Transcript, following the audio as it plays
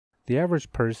The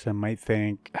average person might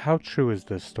think, how true is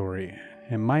this story?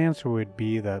 And my answer would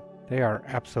be that they are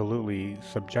absolutely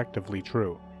subjectively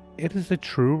true. It is a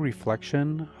true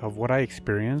reflection of what I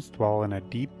experienced while in a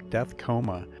deep death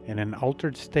coma in an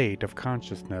altered state of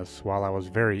consciousness while I was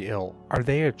very ill. Are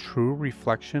they a true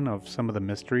reflection of some of the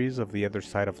mysteries of the other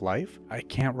side of life? I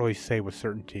can't really say with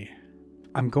certainty.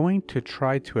 I'm going to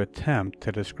try to attempt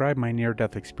to describe my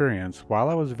near-death experience while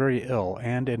I was very ill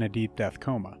and in a deep death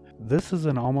coma. This is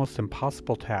an almost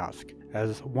impossible task,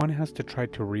 as one has to try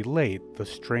to relate the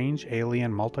strange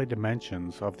alien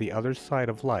multi-dimensions of the other side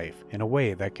of life in a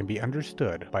way that can be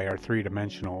understood by our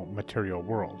three-dimensional material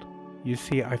world. You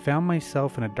see, I found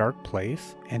myself in a dark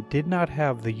place and did not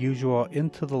have the usual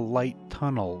into the light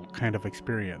tunnel kind of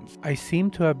experience. I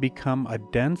seemed to have become a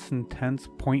dense, intense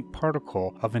point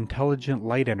particle of intelligent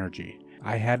light energy.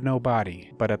 I had no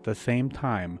body, but at the same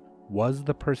time was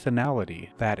the personality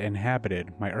that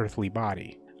inhabited my earthly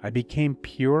body. I became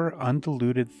pure,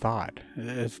 undiluted thought.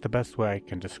 It's the best way I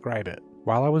can describe it.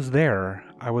 While I was there,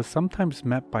 I was sometimes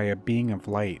met by a being of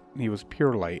light. He was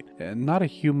pure light, not a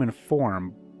human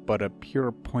form, but a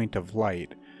pure point of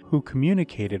light, who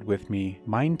communicated with me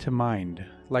mind to mind,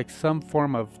 like some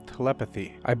form of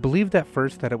telepathy. I believed at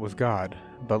first that it was God,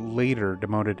 but later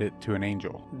demoted it to an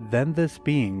angel. Then this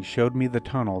being showed me the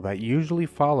tunnel that usually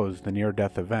follows the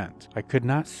near-death event. I could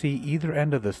not see either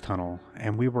end of this tunnel,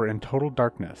 and we were in total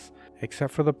darkness,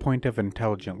 except for the point of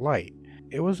intelligent light.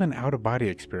 It was an out-of-body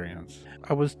experience.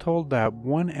 I was told that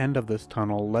one end of this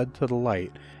tunnel led to the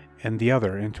light, and the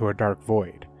other into a dark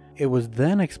void. It was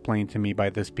then explained to me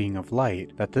by this being of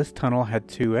light that this tunnel had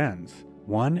two ends,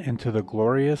 one into the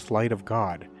glorious light of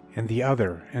God, and the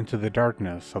other into the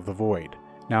darkness of the void.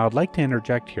 Now I'd like to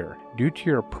interject here. Due to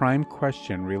your prime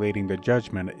question relating to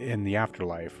judgment in the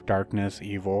afterlife, darkness,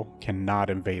 evil, cannot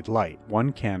invade light.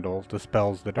 One candle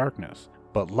dispels the darkness,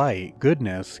 but light,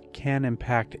 goodness, can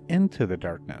impact into the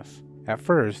darkness. At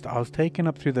first, I was taken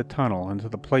up through the tunnel into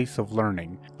the place of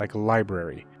learning, like a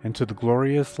library, into the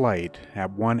glorious light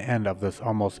at one end of this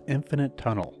almost infinite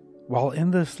tunnel. While in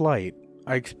this light,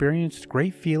 I experienced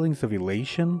great feelings of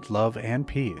elation, love, and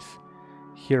peace.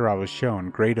 Here I was shown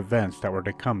great events that were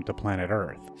to come to planet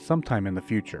Earth, sometime in the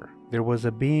future. There was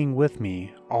a being with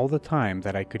me all the time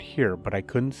that I could hear but I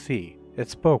couldn't see. It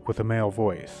spoke with a male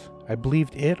voice. I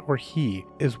believed it or he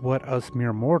is what us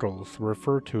mere mortals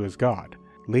refer to as God.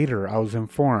 Later, I was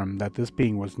informed that this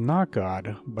being was not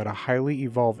God, but a highly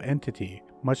evolved entity,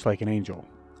 much like an angel.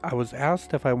 I was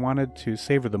asked if I wanted to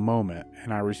savor the moment,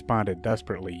 and I responded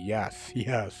desperately, yes,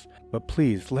 but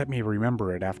please let me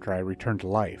remember it after I return to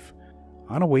life.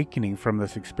 On awakening from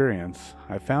this experience,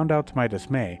 I found out to my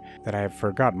dismay that I had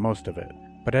forgotten most of it.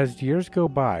 But as years go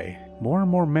by, more and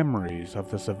more memories of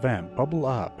this event bubble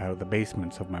up out of the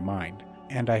basements of my mind,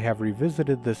 and I have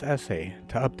revisited this essay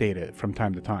to update it from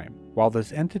time to time. While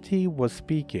this entity was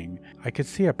speaking, I could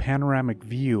see a panoramic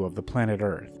view of the planet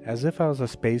Earth, as if I was a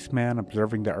spaceman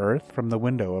observing the Earth from the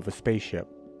window of a spaceship.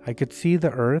 I could see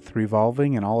the Earth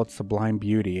revolving in all its sublime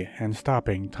beauty and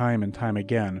stopping time and time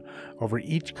again over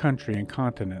each country and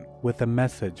continent with a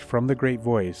message from the great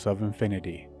voice of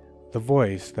infinity. The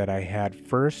voice that I had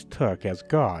first took as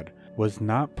God was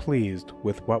not pleased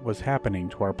with what was happening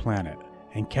to our planet,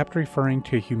 and kept referring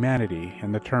to humanity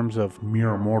in the terms of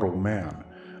mere mortal man.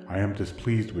 I am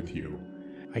displeased with you.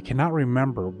 I cannot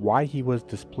remember why he was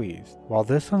displeased. While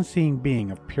this unseen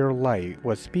being of pure light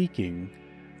was speaking,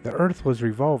 the Earth was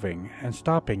revolving and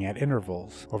stopping at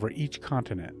intervals over each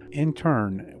continent, in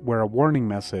turn where a warning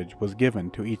message was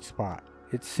given to each spot.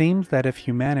 It seems that if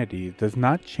humanity does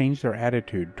not change their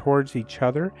attitude towards each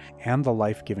other and the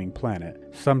life-giving planet,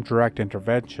 some direct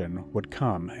intervention would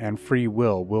come and free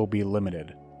will be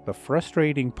limited. The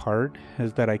frustrating part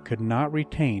is that I could not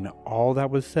retain all that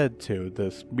was said to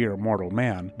this mere mortal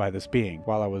man by this being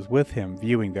while I was with him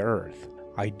viewing the Earth.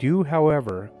 I do,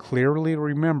 however, clearly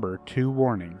remember two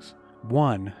warnings.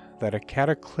 One, that a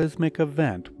cataclysmic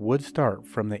event would start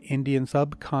from the Indian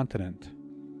subcontinent.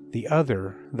 The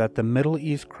other, that the Middle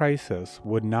East crisis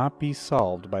would not be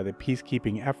solved by the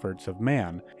peacekeeping efforts of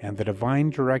man, and the divine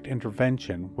direct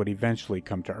intervention would eventually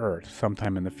come to Earth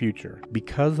sometime in the future,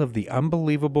 because of the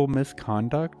unbelievable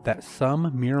misconduct that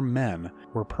some mere men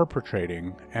were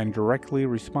perpetrating and directly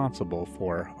responsible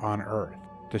for on Earth.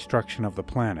 Destruction of the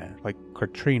planet, like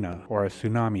Katrina or a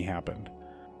tsunami happened.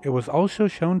 It was also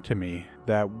shown to me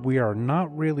that we are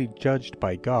not really judged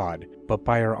by God, but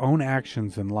by our own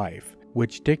actions in life,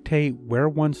 which dictate where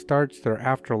one starts their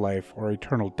afterlife or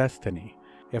eternal destiny.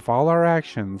 If all our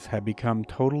actions had become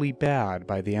totally bad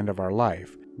by the end of our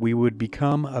life, we would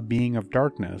become a being of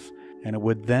darkness and it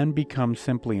would then become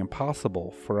simply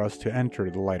impossible for us to enter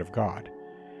the light of God.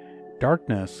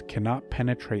 Darkness cannot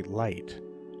penetrate light.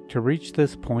 To reach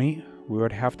this point, we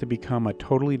would have to become a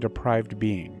totally deprived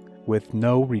being, with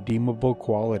no redeemable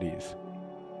qualities.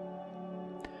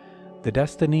 The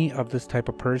destiny of this type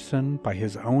of person, by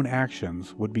his own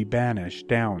actions, would be banished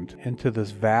down into this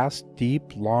vast, deep,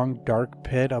 long, dark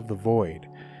pit of the void,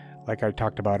 like I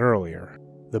talked about earlier,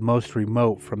 the most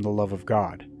remote from the love of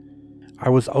God. I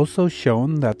was also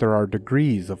shown that there are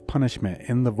degrees of punishment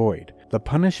in the void. The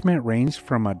punishment ranged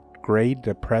from a gray,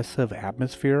 depressive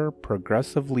atmosphere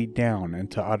progressively down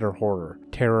into utter horror,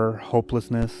 terror,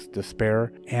 hopelessness,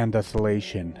 despair, and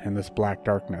desolation in this black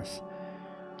darkness.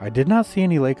 I did not see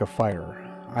any lake of fire.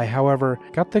 I, however,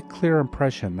 got the clear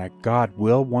impression that God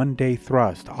will one day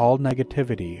thrust all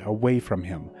negativity away from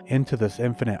him into this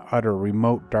infinite, utter,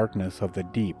 remote darkness of the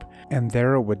deep, and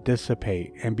there it would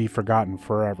dissipate and be forgotten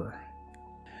forever.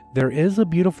 There is a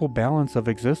beautiful balance of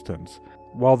existence.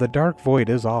 While the dark void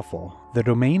is awful, the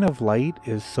domain of light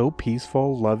is so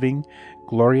peaceful, loving,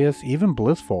 glorious, even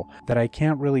blissful, that I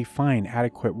can't really find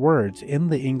adequate words in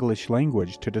the English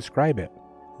language to describe it.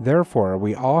 Therefore,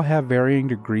 we all have varying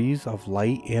degrees of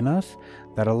light in us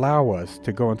that allow us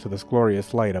to go into this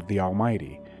glorious light of the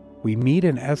Almighty. We meet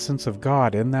an essence of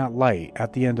God in that light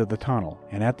at the end of the tunnel,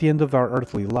 and at the end of our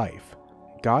earthly life.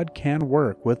 God can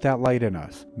work with that light in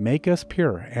us, make us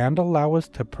pure, and allow us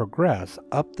to progress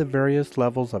up the various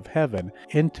levels of heaven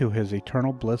into his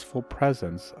eternal blissful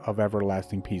presence of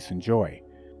everlasting peace and joy.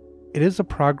 It is a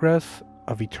progress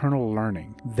of eternal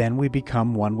learning. Then we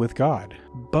become one with God,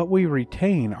 but we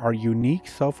retain our unique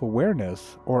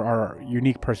self-awareness or our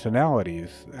unique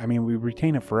personalities. We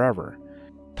retain it forever.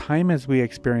 Time as we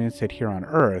experience it here on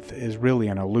earth is really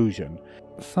an illusion,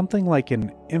 something like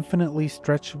an infinitely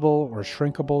stretchable or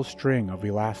shrinkable string of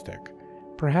elastic.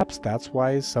 Perhaps that's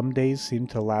why some days seem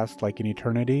to last like an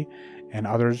eternity and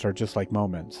others are just like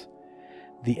moments.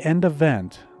 The end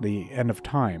event, the end of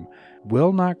time,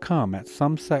 will not come at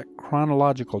some set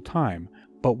chronological time,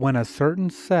 but when a certain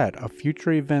set of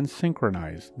future events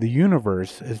synchronize. The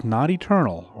universe is not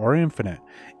eternal or infinite,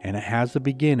 and it has a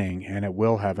beginning and it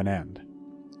will have an end.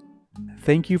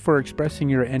 Thank you for expressing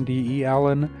your NDE,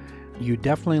 Alan. You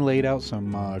definitely laid out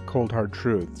some cold hard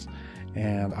truths,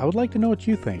 and I would like to know what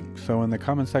you think. So in the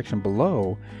comment section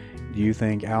below, do you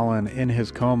think Alan in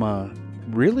his coma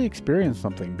really experienced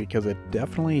something? Because it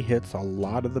definitely hits a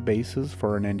lot of the bases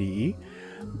for an NDE,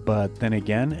 but then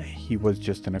again, he was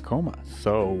just in a coma.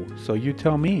 So you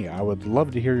tell me. I would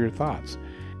love to hear your thoughts.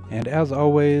 And as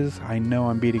always, I know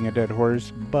I'm beating a dead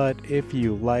horse, but if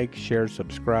you like, share,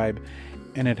 subscribe,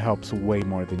 and it helps way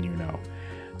more than you know.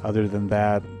 Other than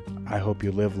that, I hope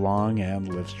you live long and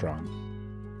live strong.